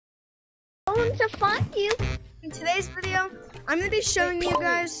trying to find you. In today's video, I'm going to be showing you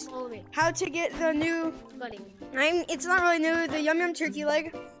guys how to get the new, it's not really new, the Yum Yum turkey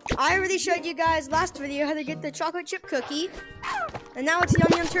leg. I already showed you guys last video how to get the chocolate chip cookie. And now it's Yum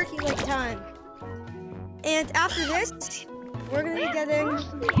Yum turkey leg time. And after this, we're going to be getting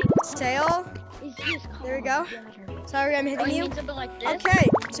sale. There we go. Sorry, I'm hitting you. Okay,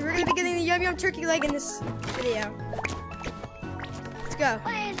 so we're going to be getting the Yum Yum turkey leg in this video. Let's go.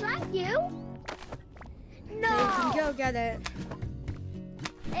 Wait, is that you? No. Okay, go get it.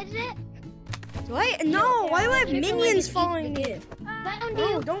 Is it? What? No, why do I have minions following me? Found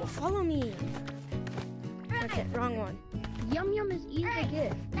No, you. don't follow me. Okay, wrong one. Yum Yum is easy to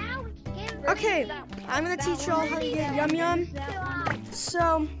get. Okay, I'm gonna teach you all how to get Yum Yum.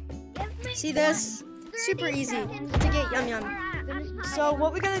 So, see this? Super easy to get Yum Yum. So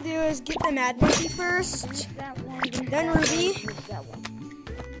what we gotta do is get the Mad Monkey first, then Ruby,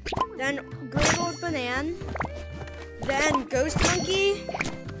 then Griddled Banana, then Ghost Monkey,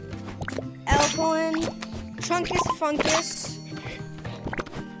 Elcoin, Chunkus Funkus,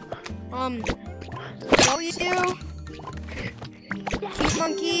 W, Cute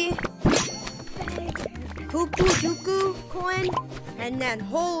Monkey, Cuckoo Dooku Coin, and then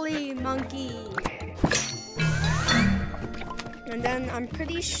Holy Monkey. And then I'm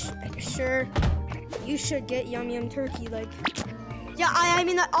pretty sure you should get Yum Yum turkey leg. Yeah, I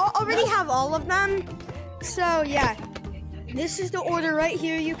mean I already have all of them. So yeah, this is the order right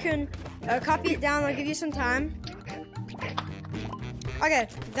here. You can copy it down. I'll give you some time. Okay,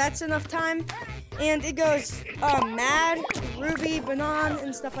 that's enough time. And it goes Mad, Ruby, Banana,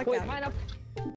 and stuff like that.